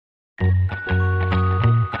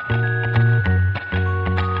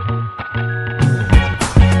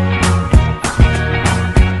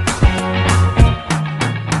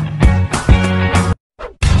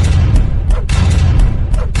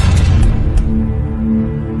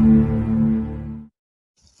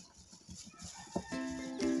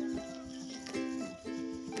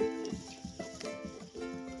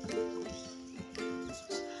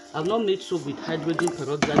I've not made soap with hydrogen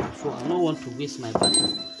peroxide before. I don't want to waste my butter.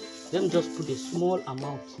 Let me just put a small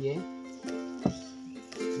amount here.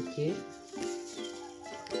 Okay.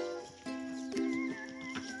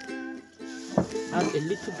 Add a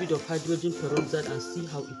little bit of hydrogen peroxide and see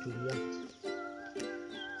how it will react.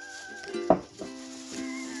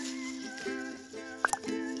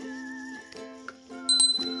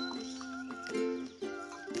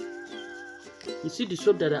 You see the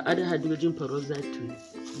soap that I added hydrogen peroxide to?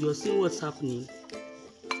 You're seeing what's happening?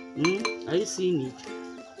 Are you seeing it?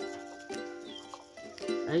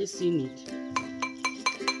 Are you seeing it?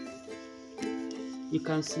 You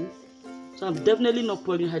can see. So I'm definitely not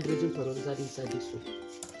pouring hydrogen peroxide inside this soap.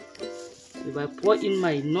 If I pour in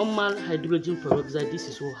my normal hydrogen peroxide, this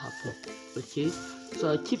is what happens. Okay, so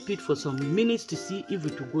I'll keep it for some minutes to see if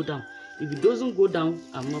it will go down. If it doesn't go down,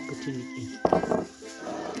 I'm not putting it in.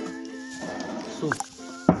 So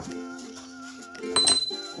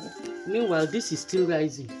meanwhile, this is still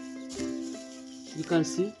rising. You can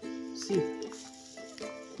see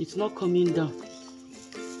it's not coming down.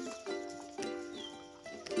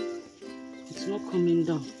 It's not coming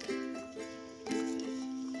down.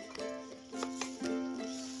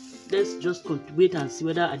 Let's just wait and see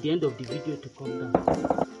whether at the end of the video to come down.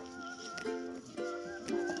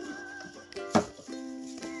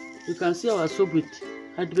 You can see our soap with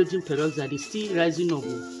hydrogen peroxide is still rising up,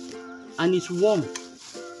 and it's warm.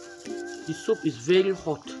 The soap is very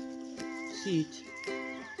hot. See it?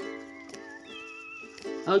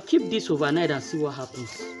 I'll keep this overnight and see what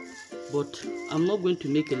happens. But I'm not going to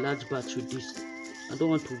make a large batch with this. I don't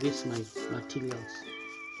want to waste my materials.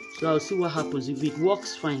 So I'll see what happens. If it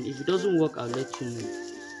works, fine. If it doesn't work, I'll let you know.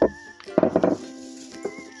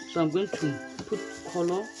 So I'm going to put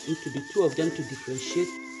color into the two of them to differentiate.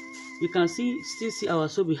 You can still see our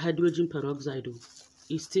soap with hydrogen peroxide.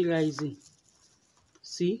 It's still rising.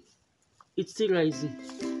 See? It's still rising.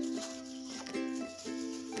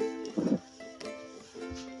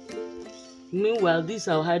 Meanwhile, this is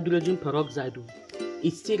our hydrogen peroxide.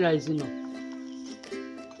 It's still rising up.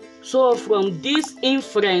 So from this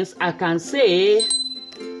inference, I can say,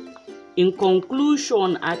 in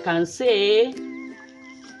conclusion, I can say,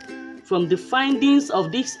 from the findings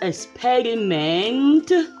of this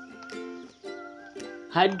experiment,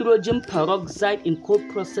 hydrogen peroxide in cold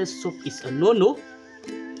processed soap is a no-no.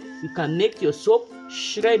 You can make your soap,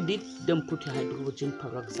 shred it, then put your hydrogen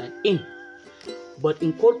peroxide in. But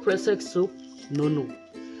in cold processed soap, no.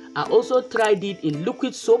 I also tried it in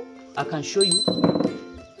liquid soap. I can show you.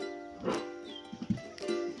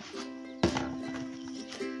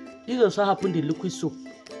 This also happened in liquid soap.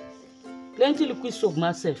 Plenty liquid soap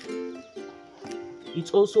myself.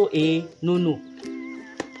 It's also a no.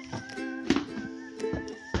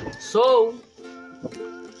 So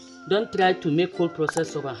don't try to make cold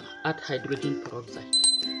processed soap and add hydrogen peroxide.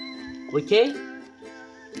 Okay?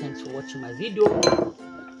 Thanks for watching my video.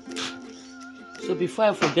 So before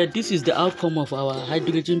I forget, this is the outcome of our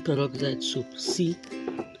hydrogen peroxide soap. See,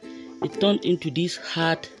 it turned into this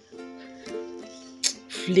hard,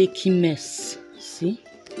 flaky mess. See,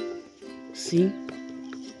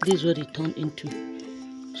 this is what it turned into.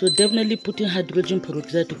 So definitely putting hydrogen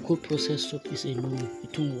peroxide to cold processed soap is a no.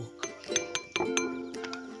 It won't work.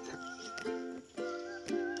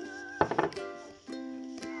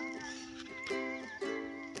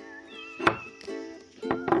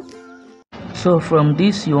 So from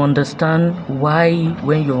this you understand why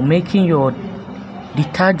when you're making your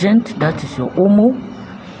detergent, that is your Omo,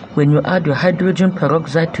 when you add your hydrogen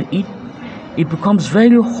peroxide to it, it becomes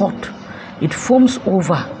very hot, it foams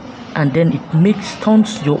over, and then it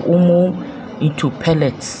turns your Omo into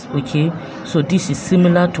pellets. Okay, so this is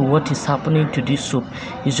similar to what is happening to this soap.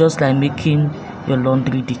 It's just like making your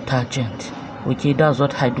laundry detergent. Okay, that's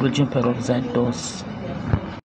what hydrogen peroxide does.